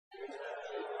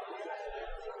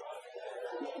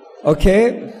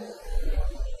Okay.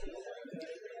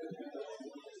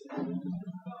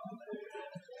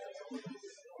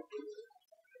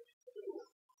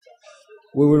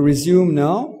 We will resume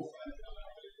now.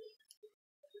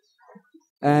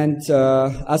 And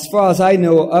as far as I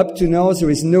know, up to now, there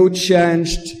is no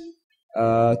change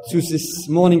to this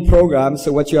morning program.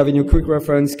 So what you have in your quick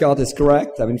reference card is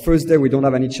correct. I mean, first day we don't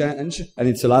have any change, and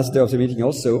it's the last day of the meeting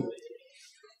also.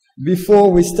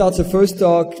 Before we start the first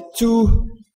talk, two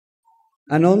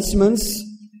announcements.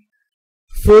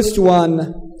 First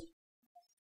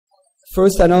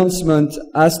announcement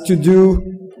has to do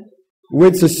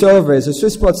with the survey, the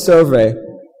Swiss-Prot survey.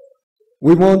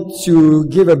 We want to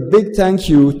give a big thank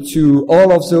you to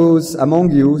all of those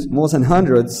among you, more than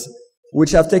hundreds,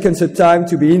 which have taken the time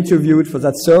to be interviewed for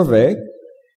that survey.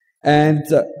 And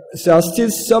there are still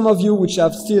some of you which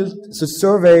have still the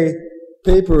survey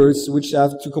papers which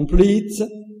have to complete.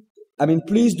 I mean,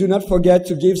 please do not forget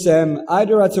to give them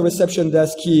either at the reception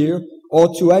desk here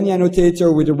or to any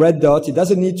annotator with a red dot. It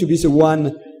doesn't need to be the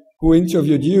one who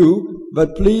interviewed you,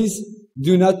 but please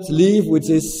do not leave with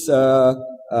this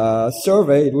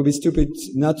survey. It would be stupid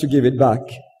not to give it back.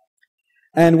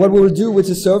 And what we will do with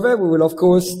the survey, we will of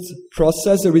course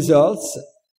process the results,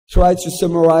 try to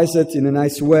summarize it in a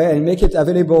nice way and make it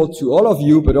available to all of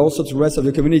you, but also to the rest of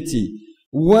the community.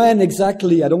 When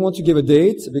exactly, I don't want to give a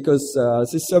date because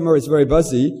this summer is very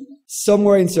busy.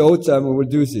 Somewhere in the autumn we will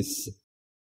do this.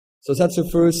 So that's the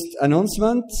first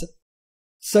announcement.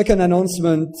 Second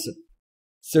announcement,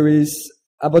 there is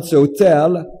about the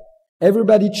hotel.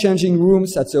 Everybody changing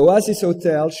rooms at the Oasis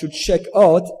Hotel should check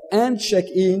out and check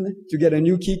in to get a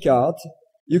new key card.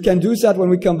 You can do that when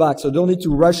we come back, so don't need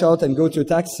to rush out and go to a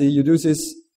taxi. You do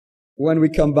this when we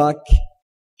come back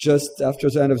just after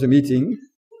the end of the meeting.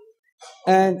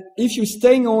 And if you're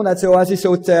staying on at the Oasis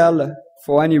Hotel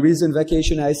for any reason,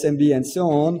 vacation, ISMB, and so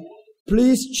on,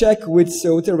 please check with the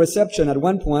hotel reception at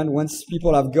one point, once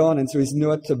people have gone and there is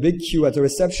not a big queue at the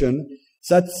reception,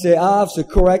 that they have the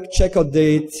correct checkout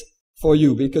date for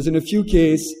you, because in a few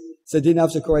cases, they didn't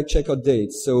have the correct checkout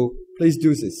date. So please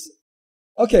do this.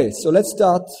 Okay, so let's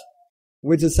start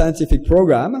with the scientific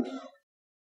program.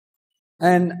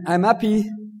 And I'm happy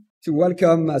to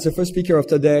welcome, as the first speaker of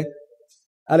today,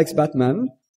 Alex Bateman.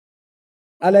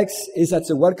 Alex is at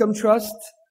the Wellcome Trust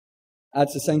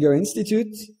at the Sanger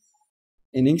Institute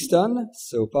in Kingston,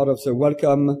 so part of the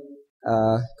Wellcome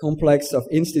complex of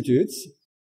institutes.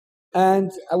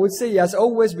 And I would say he has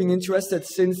always been interested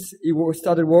since he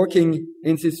started working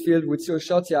in this field with Cyril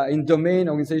Chotia in domain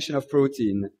organization of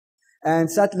protein. And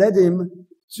that led him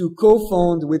to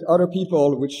co-found with other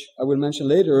people, which I will mention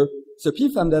later, the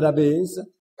Pfam database.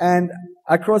 And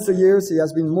across the years, he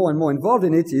has been more and more involved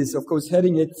in it. He's, of course,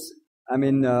 heading it,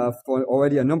 for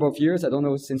already a number of years. I don't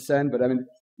know since then, but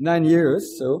 9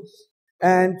 years, so.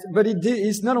 But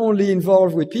he's not only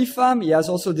involved with Pfam, he has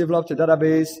also developed a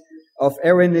database of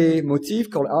RNA motif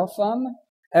called Pfam,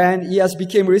 and he has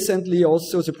become recently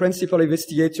also the principal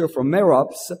investigator for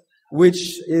MEROPS,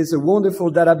 which is a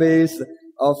wonderful database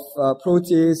of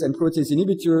protease and protease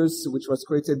inhibitors, which was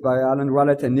created by Alan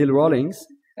Rowlett and Neil Rawlings.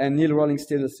 And Neil Rawlings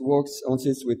still works on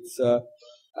this with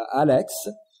Alex.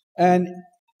 And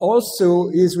also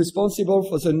is responsible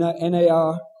for the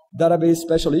NAR database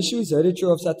special issue. He's the editor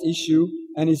of that issue,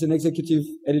 and he's an executive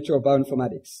editor of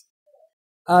Bioinformatics.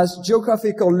 As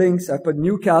geographical links, I put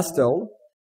Newcastle,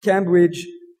 Cambridge,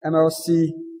 MRC,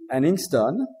 and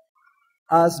Kingston.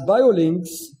 As biolinks,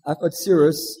 I put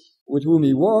Cyrus, with whom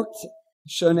he worked,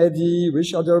 Sean Eddy,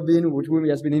 Richard Durbin, with whom he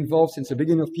has been involved since the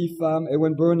beginning of Pfam,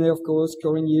 Ewan Burney, of course,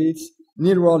 Corinne Yates,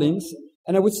 Neil Rawlings,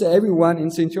 and I would say everyone in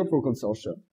the Interpro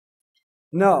Consortium.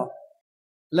 Now,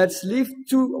 let's leave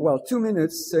 2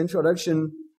 minutes the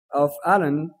introduction of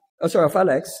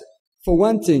Alex for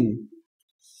one thing.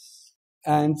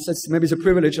 And that's maybe the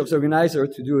privilege of the organizer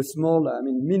to do a small,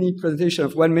 mini presentation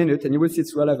of 1 minute, and you will see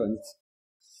it's relevant.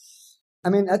 I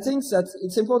think that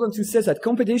it's important to say that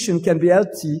competition can be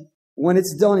healthy when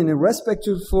it's done in a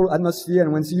respectful atmosphere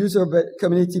and when the user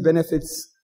community benefits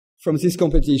from this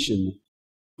competition.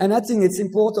 And I think it's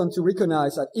important to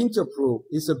recognize that Interpro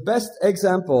is the best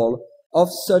example of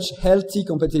such healthy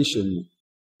competition.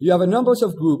 You have a number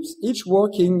of groups, each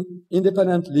working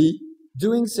independently,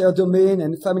 doing their domain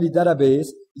and family database,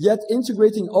 yet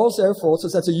integrating all their efforts so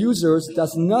that the users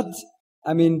does not,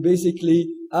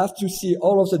 basically have to see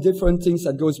all of the different things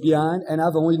that goes behind and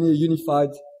have only a unified,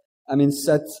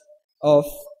 set of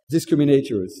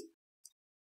discriminators.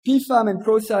 Pfam and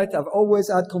ProCite have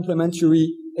always had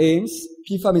complementary aims.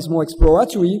 Pfam is more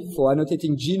exploratory for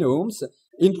annotating genomes,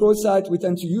 In ProCite, we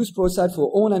tend to use ProCite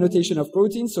for own annotation of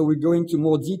proteins, so we're going to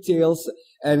more details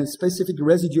and specific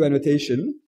residue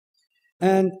annotation.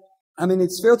 And, I mean,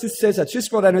 it's fair to say that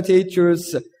Swiss-Prot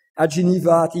annotators at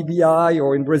Geneva, at EBI,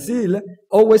 or in Brazil,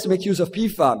 always make use of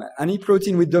Pfam. Any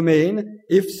protein with domain,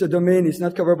 if the domain is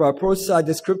not covered by a ProCite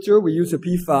descriptor, we use a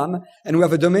Pfam, and we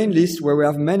have a domain list where we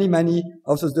have many, many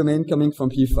of those domains coming from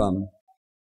Pfam.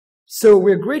 So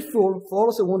we're grateful for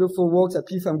all the wonderful work that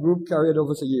Pfam Group carried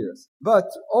over the years. But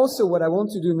also what I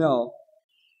want to do now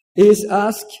is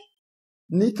ask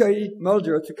Nikki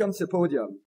Mulder to come to the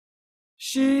podium.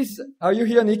 Are you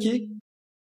here, Nikki?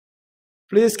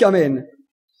 Please come in.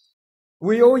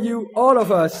 We owe you, all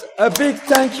of us, a big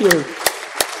thank you.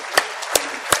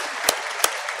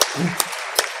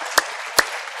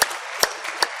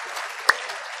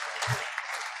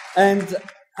 And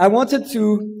I wanted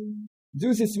to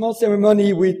do this small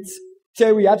ceremony with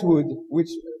Terry Atwood,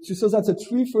 so that the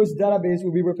three first database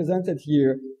will be represented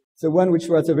here. The one which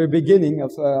was at the very beginning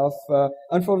of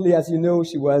unfortunately, as you know,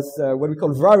 she was what we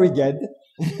call variged,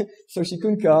 so she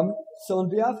couldn't come. So on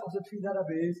behalf of the three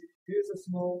database, here's a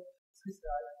small Swiss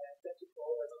dive, and thank you for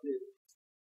all that you did.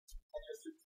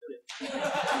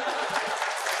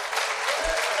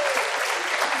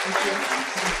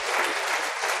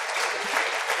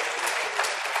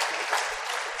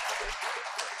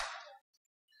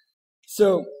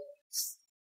 So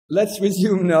let's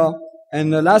resume now.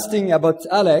 And the last thing about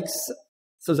Alex,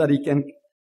 so that he can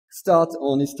start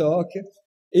on his talk,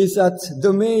 is that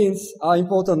domains are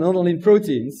important not only in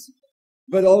proteins,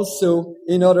 but also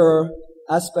in other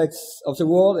aspects of the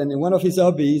world. And one of his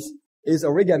hobbies is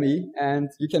origami, and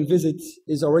you can visit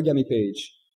his origami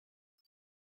page.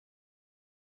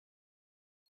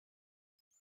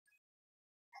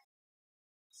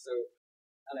 So,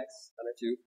 Alex, I'll let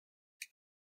you.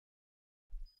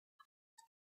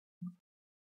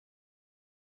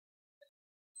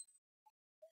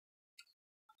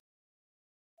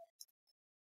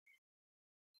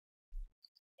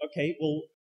 Okay, well,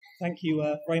 thank you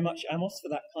very much, Amos, for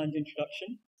that kind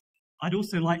introduction. I'd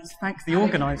also like to thank the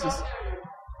organisers.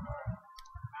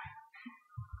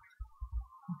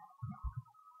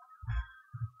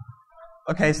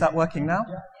 Okay, is that working now?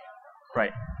 Yeah.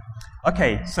 Great.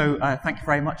 Okay, so thank you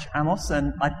very much, Amos,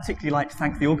 and I'd particularly like to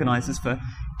thank the organisers for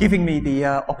giving me the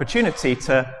opportunity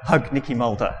to hug Nikki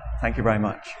Mulder. Thank you very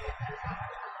much.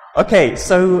 Okay,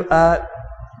 so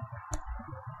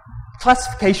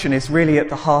classification is really at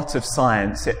the heart of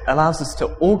science. It allows us to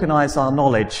organize our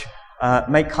knowledge,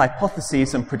 make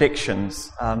hypotheses and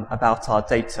predictions about our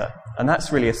data, and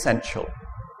that's really essential.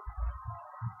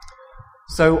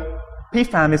 So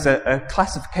Pfam is a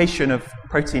classification of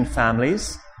protein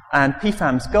families, and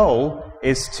Pfam's goal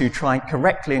is to try and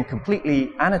correctly and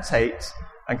completely annotate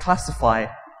and classify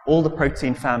all the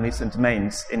protein families and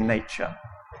domains in nature.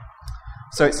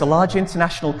 So it's a large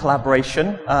international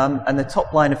collaboration, and the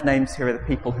top line of names here are the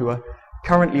people who are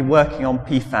currently working on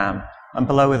Pfam, and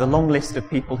below are the long list of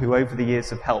people who over the years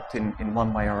have helped in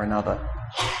one way or another.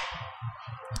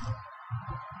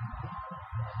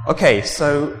 Okay,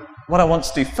 so what I want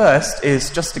to do first is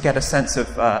just to get a sense of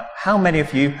how many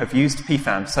of you have used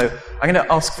Pfam. So I'm going to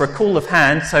ask for a call of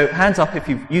hands, so hands up if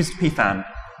you've used Pfam.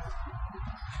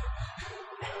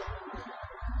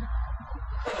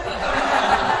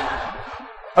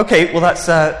 Okay, well that's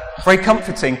very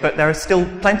comforting, but there are still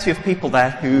plenty of people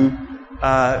there who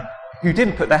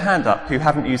didn't put their hand up, who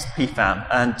haven't used Pfam,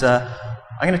 and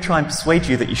I'm going to try and persuade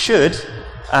you that you should,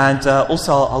 and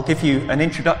also I'll give you an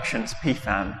introduction to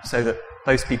Pfam, so that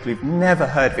those people who've never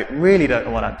heard of it, really don't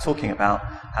know what I'm talking about,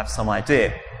 have some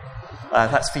idea.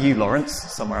 That's for you, Lawrence,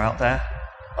 somewhere out there.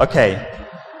 Okay,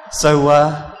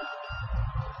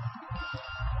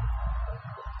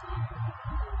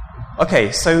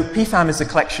 so Pfam is a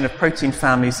collection of protein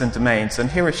families and domains, and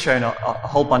here is shown a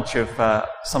whole bunch of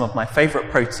some of my favorite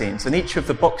proteins, and each of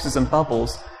the boxes and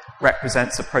bubbles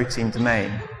represents a protein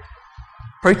domain.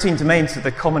 Protein domains are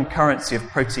the common currency of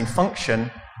protein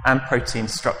function and protein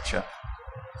structure.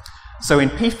 So in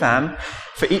Pfam,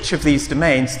 for each of these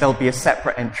domains, there'll be a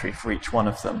separate entry for each one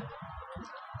of them.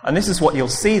 And this is what you'll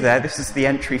see there. This is the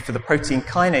entry for the protein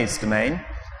kinase domain.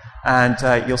 And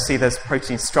you'll see there's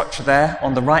protein structure there.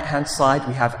 On the right-hand side,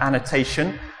 we have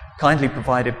annotation, kindly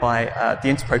provided by the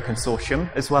Interpro Consortium,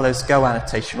 as well as Go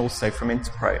annotation also from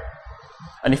Interpro.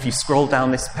 And if you scroll down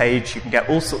this page, you can get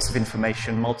all sorts of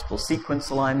information, multiple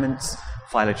sequence alignments,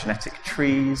 phylogenetic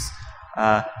trees,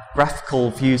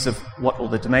 graphical views of what all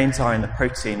the domains are in the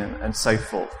protein, and so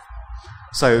forth.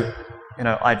 So,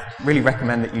 I'd really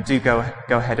recommend that you do go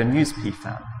ahead and use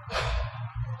Pfam.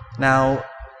 Now,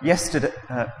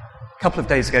 couple of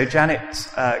days ago, Janet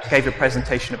gave a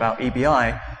presentation about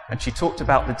EBI, and she talked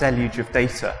about the deluge of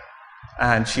data.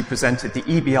 And she presented the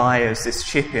EBI as this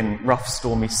ship in rough,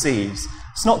 stormy seas.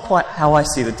 It's not quite how I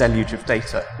see the deluge of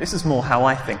data. This is more how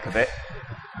I think of it.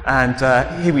 And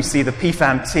here we see the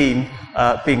Pfam team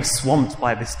being swamped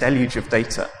by this deluge of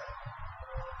data.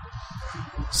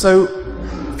 So,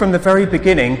 from the very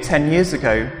beginning, 10 years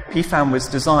ago, Pfam was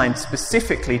designed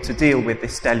specifically to deal with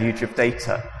this deluge of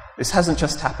data. This hasn't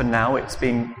just happened now, it's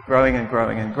been growing and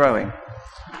growing and growing.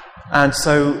 And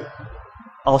so,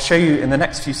 I'll show you in the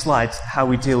next few slides how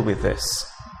we deal with this.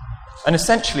 And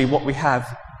essentially what we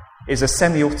have is a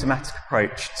semi-automatic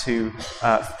approach to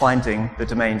finding the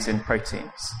domains in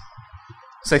proteins.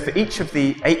 So for each of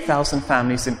the 8,000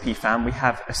 families in Pfam, we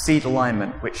have a seed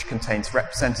alignment which contains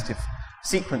representative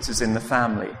sequences in the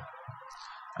family.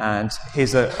 And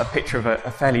here's a picture of a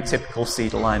fairly typical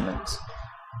seed alignment.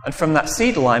 And from that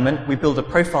seed alignment, we build a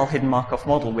profile hidden Markov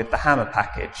model with the Hammer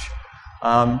package.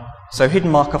 So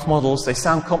hidden Markov models, they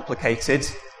sound complicated.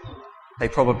 They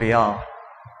probably are.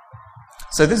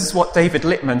 So this is what David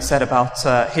Littman said about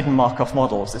hidden Markov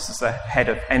models. This is the head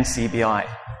of NCBI.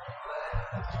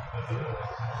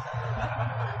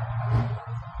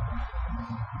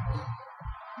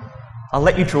 I'll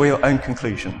let you draw your own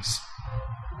conclusions.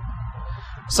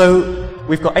 So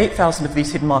we've got 8,000 of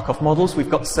these hidden Markov models. We've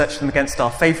got to search them against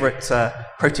our favorite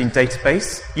protein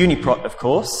database, Swiss-Prot, of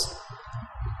course.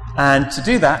 And to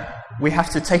do that, we have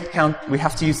to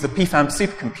use the Pfam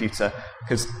supercomputer,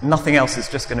 because nothing else is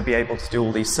just going to be able to do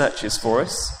all these searches for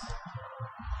us.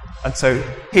 And so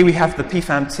here we have the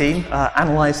Pfam team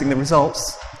analyzing the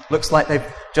results. Looks like they've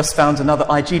just found another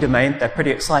IG domain. They're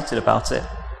pretty excited about it.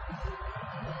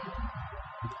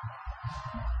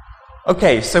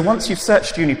 Okay, so once you've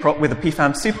searched Swiss-Prot with a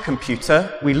Pfam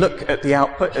supercomputer, we look at the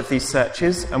output of these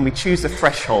searches and we choose a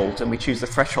threshold, and we choose the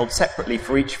threshold separately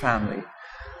for each family.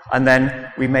 And then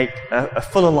we make a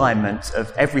full alignment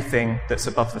of everything that's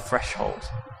above the threshold.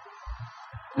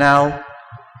 Now,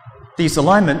 these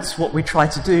alignments, what we try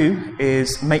to do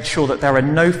is make sure that there are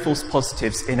no false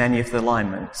positives in any of the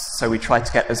alignments. So we try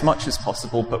to get as much as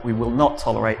possible, but we will not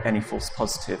tolerate any false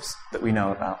positives that we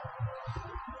know about.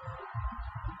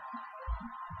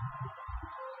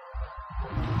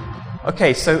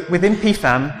 Okay, so within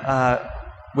Pfam,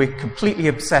 we're completely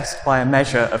obsessed by a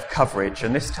measure of coverage,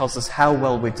 and this tells us how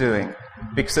well we're doing.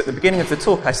 Because at the beginning of the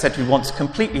talk, I said we want to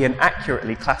completely and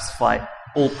accurately classify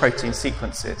all protein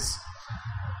sequences.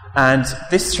 And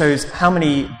this shows how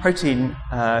many protein,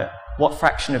 what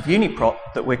fraction of Swiss-Prot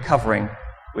that we're covering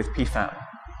with Pfam.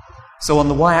 So on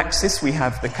the y-axis, we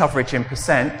have the coverage in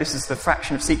percent. This is the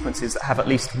fraction of sequences that have at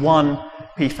least one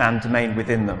Pfam domain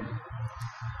within them.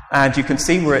 And you can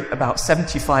see we're at about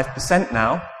 75%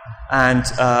 now. And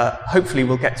hopefully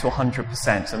we'll get to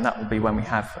 100%, and that will be when we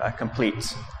have a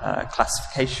complete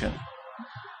classification.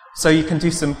 So you can do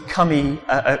some crummy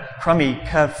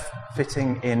curve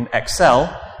fitting in Excel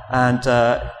and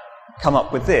come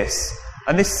up with this.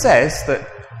 And this says that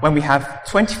when we have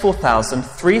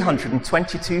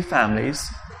 24,322 families,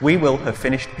 we will have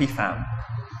finished Pfam.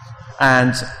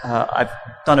 And I've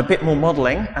done a bit more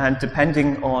modeling, and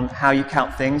depending on how you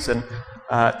count things and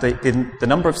the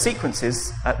number of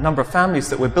sequences, number of families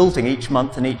that we're building each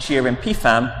month and each year in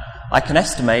Pfam, I can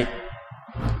estimate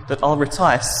that I'll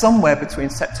retire somewhere between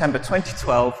September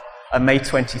 2012 and May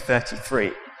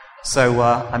 2033. So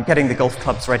I'm getting the golf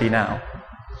clubs ready now.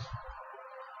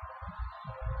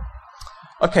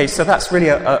 Okay, so that's really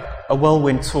a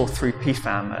whirlwind tour through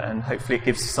Pfam, and hopefully it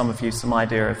gives some of you some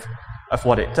idea of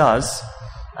what it does.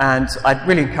 And I'd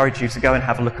really encourage you to go and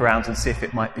have a look around and see if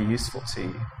it might be useful to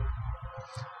you.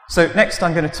 So next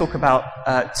I'm going to talk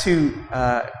about two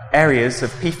areas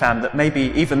of Pfam that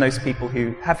maybe even those people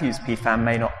who have used Pfam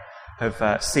may not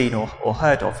have seen or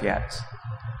heard of yet.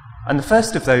 And the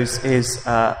first of those is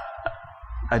a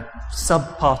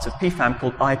sub-part of Pfam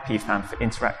called iPfam, for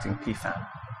interacting Pfam.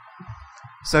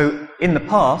 So in the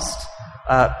past,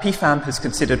 Pfam has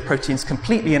considered proteins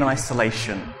completely in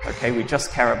isolation. Okay, we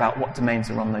just care about what domains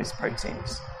are on those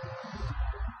proteins.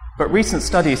 But recent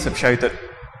studies have showed that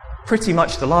pretty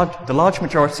much the large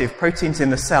majority of proteins in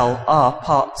the cell are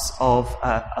parts of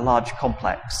a large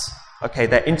complex. Okay,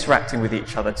 they're interacting with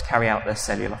each other to carry out their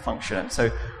cellular function. And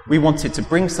so we wanted to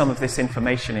bring some of this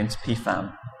information into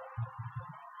Pfam.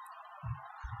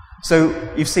 So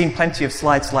you've seen plenty of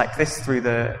slides like this through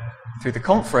the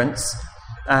conference,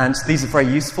 and these are very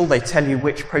useful. They tell you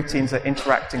which proteins are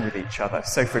interacting with each other.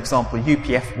 So, for example,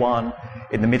 UPF1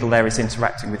 in the middle there is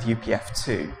interacting with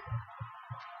UPF2.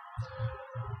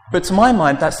 But to my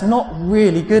mind, that's not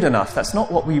really good enough. That's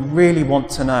not what we really want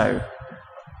to know.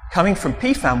 Coming from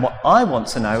Pfam, what I want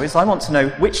to know is I want to know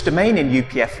which domain in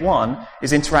UPF1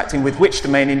 is interacting with which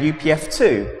domain in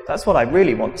UPF2. That's what I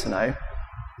really want to know.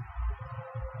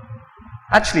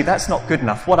 Actually, that's not good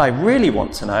enough. What I really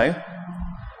want to know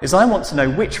is I want to know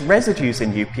which residues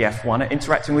in UPF1 are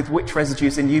interacting with which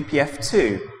residues in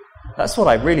UPF2. That's what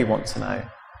I really want to know.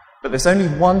 But there's only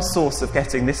one source of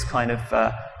getting this kind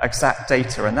of exact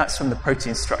data, and that's from the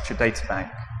Protein Structure Data Bank.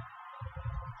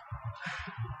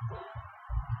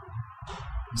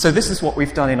 So this is what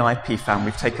we've done in iPFam.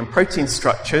 We've taken protein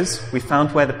structures, we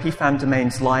found where the Pfam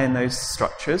domains lie in those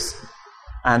structures,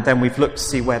 and then we've looked to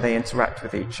see where they interact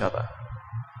with each other.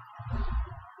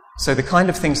 So the kind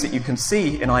of things that you can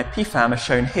see in iPFam are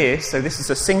shown here. So this is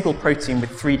a single protein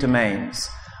with 3 domains.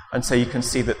 And so you can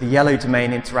see that the yellow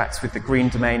domain interacts with the green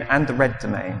domain and the red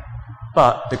domain.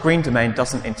 But the green domain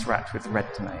doesn't interact with the red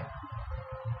domain.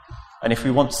 And if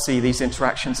we want to see these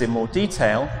interactions in more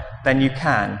detail, then you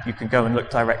can. You can go and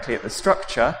look directly at the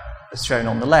structure, as shown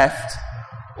on the left,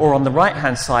 or on the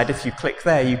right-hand side, if you click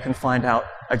there, you can find out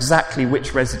exactly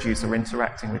which residues are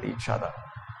interacting with each other.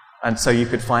 And so you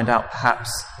could find out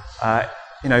perhaps,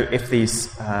 if these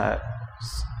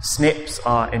SNPs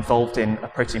are involved in a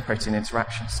protein-protein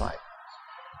interaction site.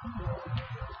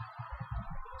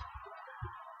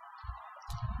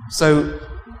 So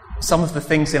some of the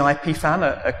things in iPFam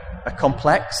are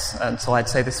complex, and so I'd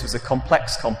say this was a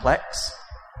complex.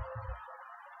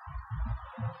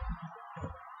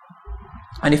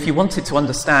 And if you wanted to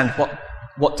understand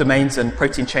what domains and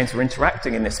protein chains were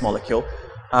interacting in this molecule,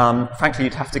 frankly,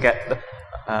 you'd have to get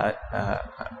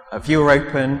a viewer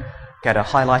open, get a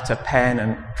highlighter pen,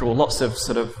 and draw lots of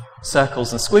sort of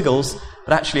circles and squiggles,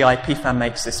 but actually iPFam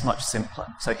makes this much simpler.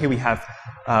 So here we have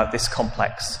this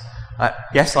complex.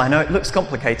 Yes, I know it looks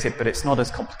complicated, but it's not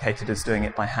as complicated as doing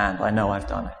it by hand. I know I've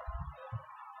done it.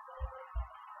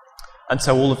 And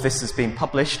so all of this has been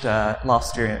published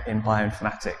last year in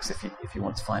Bioinformatics, if you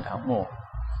want to find out more.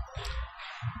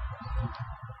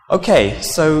 Okay,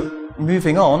 so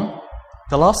moving on,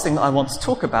 the last thing that I want to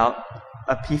talk about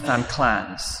are Pfam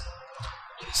clans.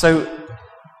 So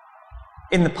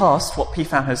in the past, what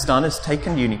Pfam has done is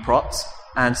taken Swiss-Prot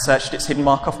and searched its hidden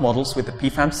Markov models with the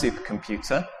Pfam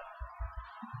supercomputer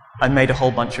and made a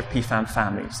whole bunch of Pfam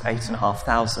families,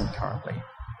 8,500 currently.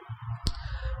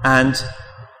 And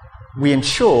we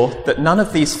ensure that none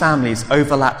of these families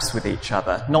overlaps with each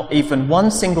other. Not even one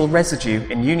single residue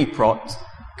in Swiss-Prot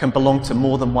can belong to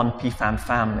more than one Pfam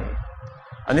family.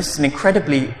 And this is an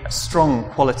incredibly strong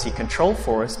quality control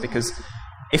for us, because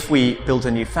if we build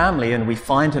a new family and we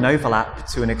find an overlap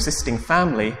to an existing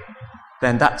family,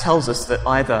 then that tells us that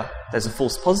either there's a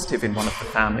false positive in one of the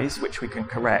families, which we can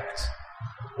correct,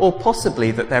 or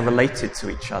possibly that they're related to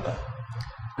each other.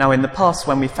 Now, in the past,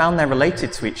 when we found they're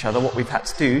related to each other, what we've had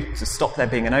to do to stop there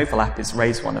being an overlap is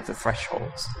raise one of the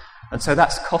thresholds. And so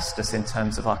that's cost us in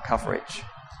terms of our coverage.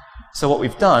 So what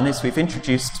we've done is we've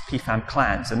introduced Pfam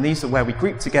clans, and these are where we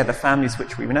group together families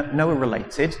which we know are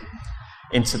related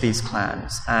into these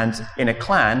clans. And in a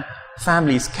clan,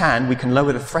 we can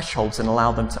lower the thresholds and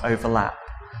allow them to overlap.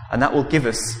 And that will give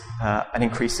us an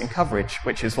increase in coverage,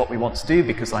 which is what we want to do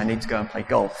because I need to go and play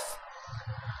golf.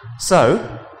 So,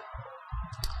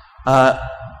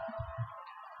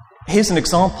 here's an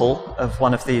example of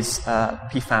one of these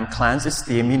Pfam clans. This is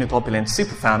the immunoglobulin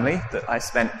superfamily that I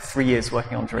spent 3 years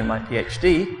working on during my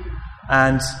PhD.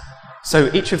 And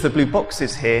so each of the blue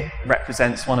boxes here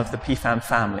represents one of the Pfam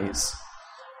families.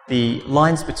 The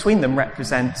lines between them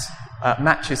represent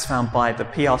matches found by the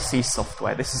PRC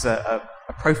software. This is a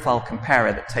profile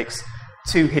comparer that takes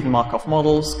 2 hidden Markov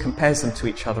models, compares them to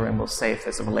each other, and will say if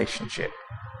there's a relationship.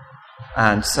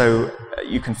 And so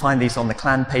you can find these on the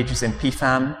clan pages in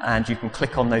Pfam, and you can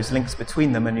click on those links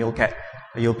between them, and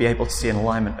you'll be able to see an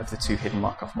alignment of the 2 hidden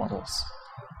Markov models.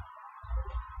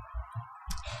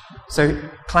 So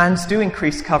clans do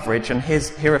increase coverage, and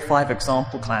here are 5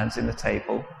 example clans in the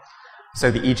table.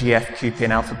 So the EGF, QPIN,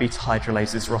 alpha-beta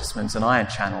hydrolases, Rossmans, and ion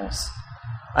channels.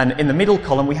 And in the middle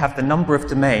column, we have the number of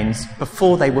domains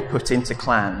before they were put into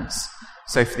clans.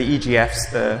 So for the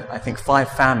EGFs, I think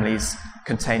 5 families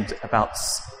contained about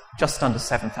just under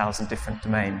 7,000 different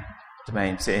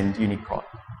domains in Swiss-Prot.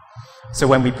 So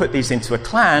when we put these into a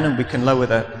clan and we can lower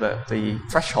the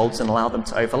thresholds and allow them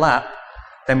to overlap,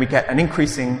 then we get an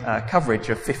increasing coverage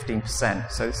of 15%.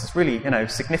 So this is really,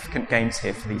 significant gains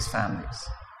here for these families.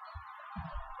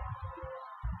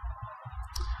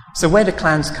 So where do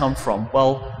clans come from?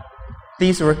 Well,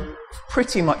 these are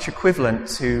pretty much equivalent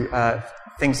to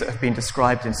things that have been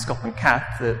described in SCOP and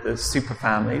CAP, the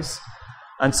superfamilies.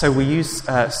 And so we use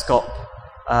SCOP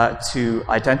to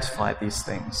identify these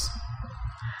things.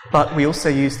 But we also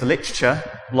use the literature.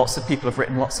 Lots of people have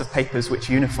written lots of papers which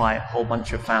unify a whole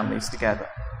bunch of families together.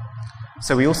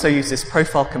 So we also use this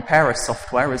profile comparer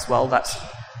software as well. That's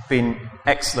been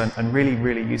excellent and really,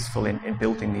 really useful in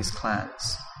building these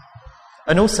clans.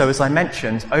 And also, as I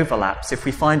mentioned, overlaps. If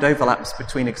we find overlaps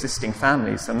between existing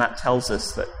families, then that tells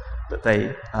us that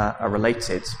they are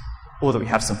related, or that we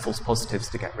have some false positives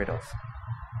to get rid of.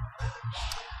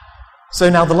 So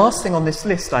now the last thing on this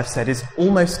list I've said is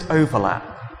almost overlap.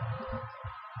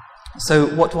 So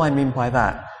what do I mean by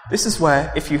that? This is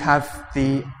where if you have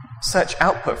the search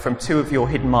output from two of your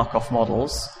hidden Markov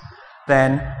models,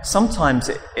 then sometimes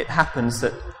it happens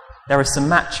that there are some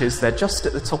matches, they're just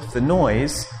at the top of the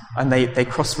noise, and they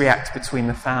cross-react between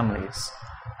the families.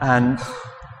 And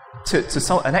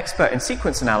to an expert in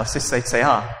sequence analysis, they'd say,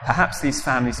 perhaps these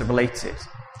families are related.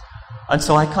 And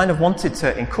so I kind of wanted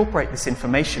to incorporate this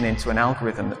information into an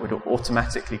algorithm that would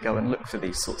automatically go and look for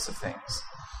these sorts of things.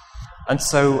 And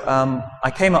so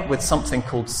I came up with something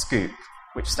called SCOOP,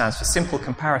 which stands for Simple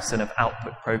Comparison of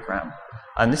Output Program.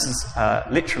 And this is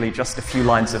literally just a few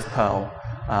lines of Perl,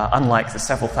 unlike the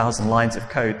several thousand lines of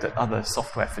code that other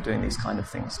software for doing these kind of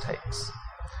things takes.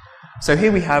 So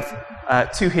here we have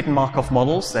two hidden Markov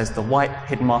models. There's the white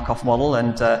hidden Markov model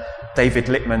and David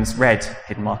Littman's red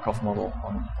hidden Markov model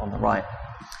on the right.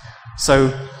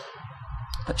 So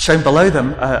shown below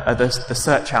them are the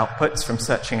search outputs from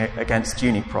searching against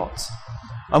Swiss-Prot.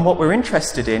 And what we're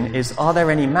interested in is, are there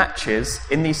any matches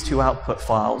in these two output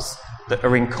files that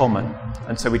are in common?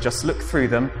 And so we just look through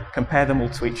them, compare them all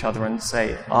to each other and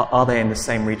say, are they in the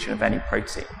same region of any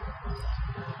protein?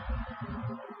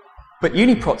 But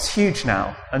Swiss-Prot's huge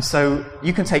now, and so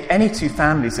you can take any two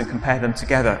families and compare them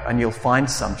together and you'll find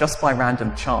some just by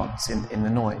random chance in the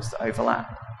noise that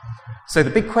overlap. So the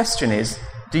big question is,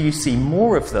 do you see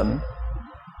more of them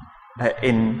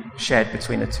shared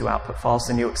between the two output files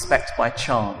than you expect by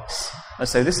chance? And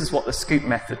so this is what the SCOOP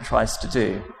method tries to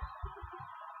do.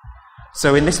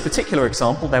 So in this particular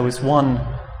example, there was one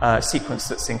sequence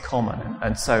that's in common,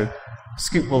 and so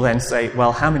SCOOP will then say,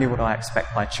 well, how many would I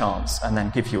expect by chance, and then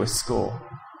give you a score.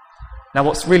 Now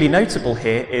what's really notable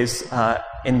here is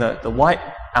in the white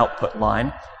output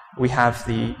line, we have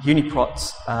the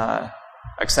Swiss-Prot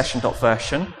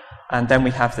accession.version, and then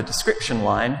we have the description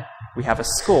line, we have a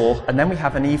score, and then we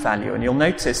have an e-value, and you'll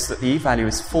notice that the e-value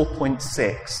is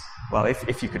 4.6. Well,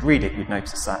 if you could read it, you'd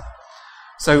notice that.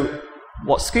 So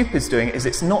what SCOOP is doing is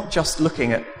it's not just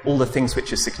looking at all the things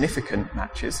which are significant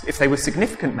matches. If they were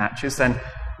significant matches, then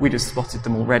we'd have spotted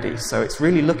them already. So it's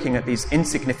really looking at these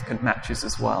insignificant matches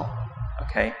as well.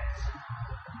 Okay.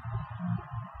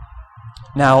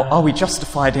 Now, are we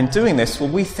justified in doing this? Well,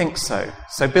 we think so.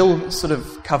 So Bill sort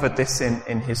of covered this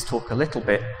in his talk a little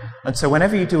bit. And so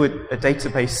whenever you do a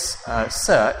database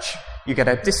search, you get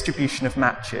a distribution of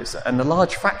matches, and the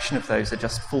large fraction of those are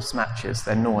just false matches,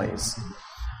 they're noise.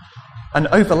 And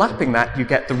overlapping that, you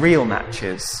get the real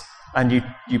matches, and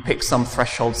you pick some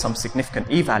threshold, some significant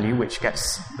e-value, which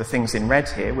gets the things in red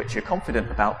here, which you're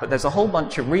confident about, but there's a whole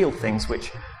bunch of real things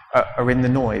which are in the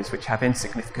noise, which have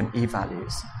insignificant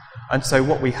e-values. And so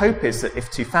what we hope is that if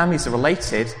two families are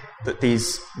related, that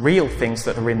these real things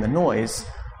that are in the noise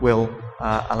will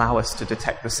allow us to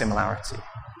detect the similarity.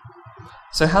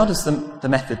 So how does the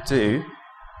method do?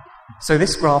 So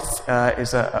this graph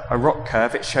is a ROC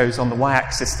curve. It shows on the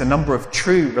y-axis the number of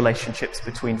true relationships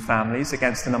between families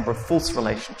against the number of false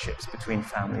relationships between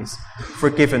families for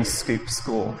a given SCOOP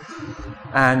score.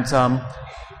 And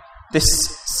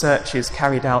this search is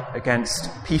carried out against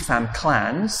Pfam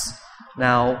clans.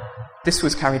 Now, this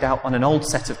was carried out on an old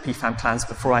set of Pfam clans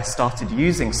before I started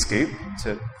using SCOOP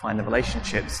to find the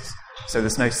relationships, so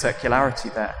there's no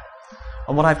circularity there.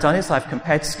 And what I've done is I've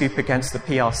compared SCOOP against the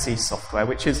PRC software,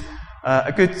 which is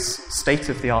a good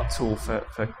state-of-the-art tool for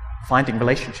finding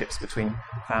relationships between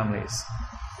families.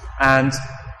 And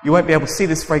you won't be able to see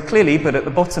this very clearly, but at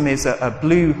the bottom is a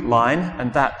blue line,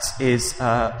 and that's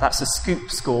a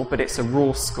SCOOP score, but it's a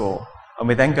raw score. And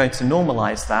we're then going to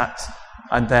normalize that,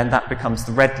 and then that becomes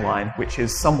the red line, which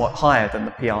is somewhat higher than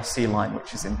the PRC line,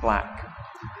 which is in black.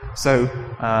 So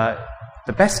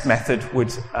the best method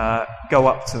would go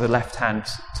up to the left-hand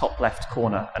top left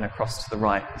corner and across to the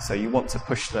right. So you want to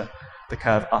push the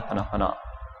curve up and up and up.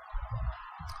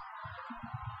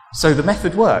 So the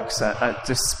method works,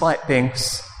 despite being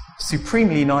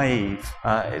supremely naive.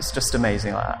 It's just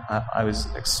amazing. I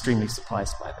was extremely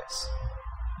surprised by this.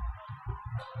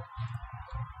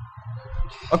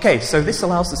 Okay, so this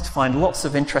allows us to find lots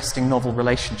of interesting novel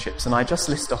relationships, and I just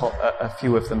list a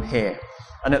few of them here.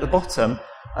 And at the bottom,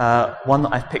 one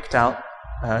that I've picked out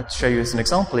to show you as an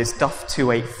example is Duff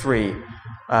 283.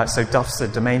 So DUFs are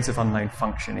domains of unknown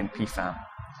function in Pfam.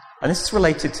 And this is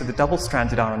related to the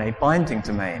double-stranded RNA binding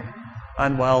domain.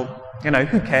 And well,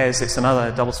 who cares? It's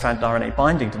another double-stranded RNA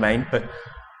binding domain, but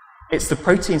it's the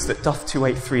proteins that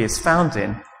DUF283 is found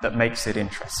in that makes it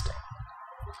interesting.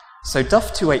 So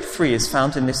DUF283 is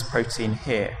found in this protein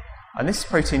here. And this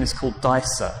protein is called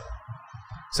DICER.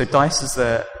 So DICER is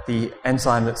the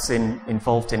enzyme that's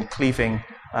involved in cleaving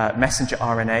messenger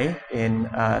RNA in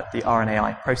the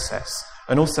RNAi process,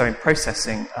 and also in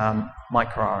processing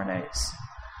microRNAs.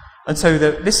 And so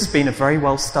this has been a very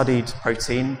well-studied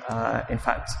protein. In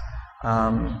fact,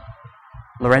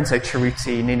 Lorenzo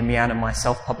Cerruti, Nina Mian, and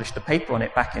myself published a paper on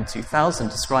it back in 2000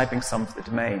 describing some of the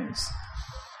domains.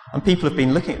 And people have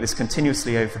been looking at this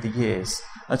continuously over the years.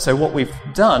 And so what we've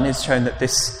done is shown that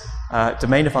this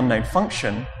domain of unknown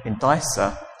function in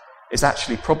DICER is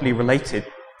actually probably related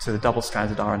to the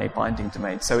double-stranded RNA binding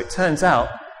domain. So it turns out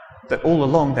that all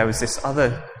along there was this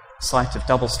other site of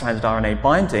double-stranded RNA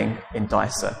binding in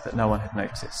DICER that no one had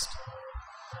noticed.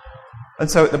 And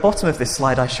so at the bottom of this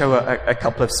slide, I show a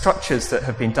couple of structures that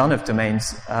have been done of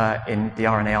domains in the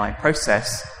RNAi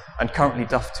process, and currently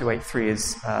DUF283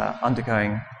 is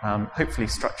undergoing, hopefully,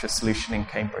 structure solution in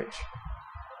Cambridge.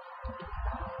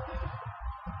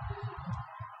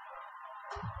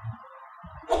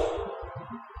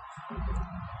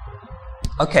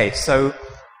 Okay, so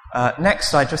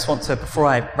next I just want to, before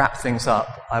I wrap things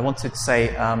up, I wanted to say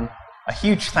a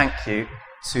huge thank you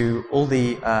to all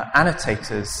the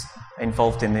annotators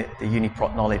involved in the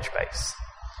Uniprot knowledge base.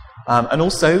 And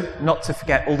also, not to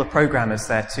forget all the programmers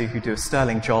there too who do a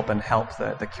sterling job and help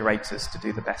the curators to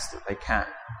do the best that they can.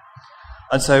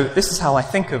 And so this is how I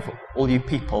think of all you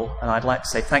people, and I'd like to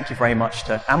say thank you very much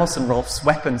to Amos and Rolf's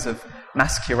weapons of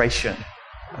mass curation.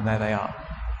 And there they are.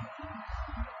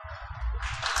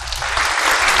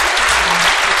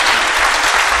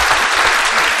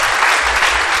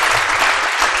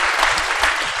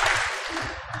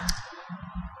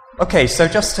 Okay, so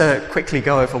just to quickly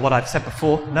go over what I've said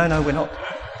before. No, we're not.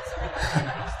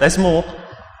 There's more.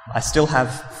 I still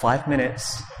have 5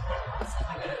 minutes.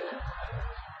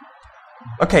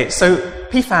 Okay, so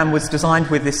Pfam was designed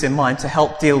with this in mind to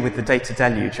help deal with the data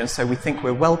deluge, and so we think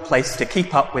we're well placed to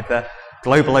keep up with the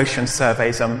global ocean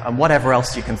surveys and whatever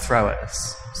else you can throw at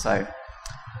us. So,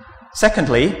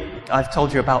 secondly, I've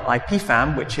told you about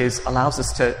IPFAM, which allows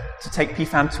us to take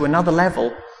Pfam to another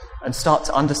level and start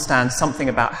to understand something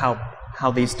about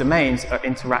how these domains are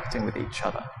interacting with each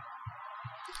other.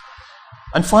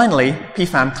 And finally,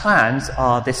 Pfam clans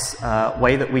are this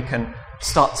way that we can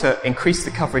start to increase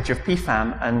the coverage of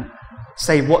Pfam and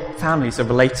say what families are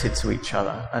related to each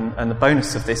other. And the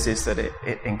bonus of this is that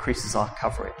it increases our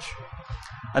coverage.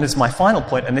 And as my final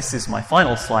point, and this is my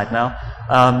final slide now,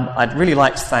 I'd really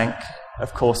like to thank,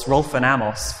 of course, Rolf and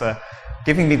Amos for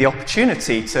giving me the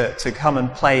opportunity to come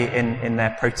and play in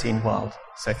their protein world.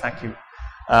 So thank you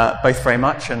both very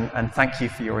much, and thank you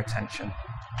for your attention.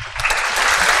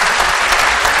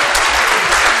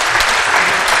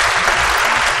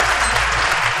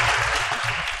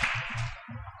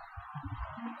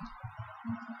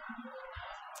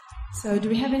 So do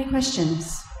we have any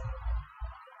questions?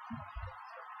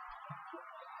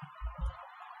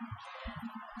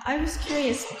 I was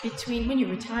curious, between when you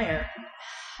retire,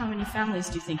 how many families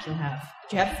do you think you'll have?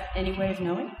 Do you have any way of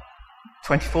knowing?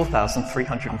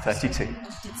 24,332.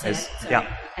 Yeah.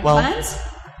 And clans?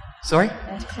 Sorry?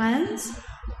 And clans?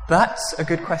 That's a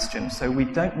good question. So we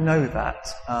don't know that.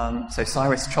 So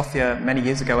Cyrus Chothia many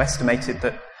years ago estimated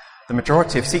that the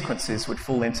majority of sequences would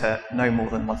fall into no more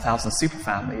than 1,000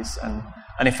 superfamilies. And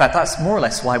in fact, that's more or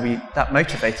less why that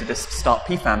motivated us to start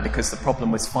Pfam, because the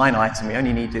problem was finite and we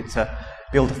only needed to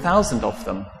build 1,000 of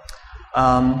them.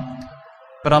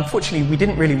 But unfortunately, we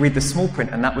didn't really read the small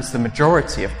print, and that was the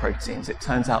majority of proteins. It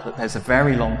turns out that there's a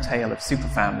very long tail of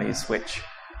superfamilies, which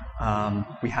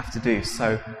we have to do.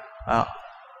 So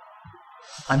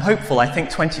I'm hopeful. I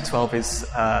think 2012 is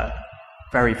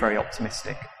very, very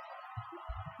optimistic.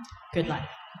 Good luck.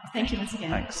 Thank you once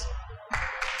again. Thanks.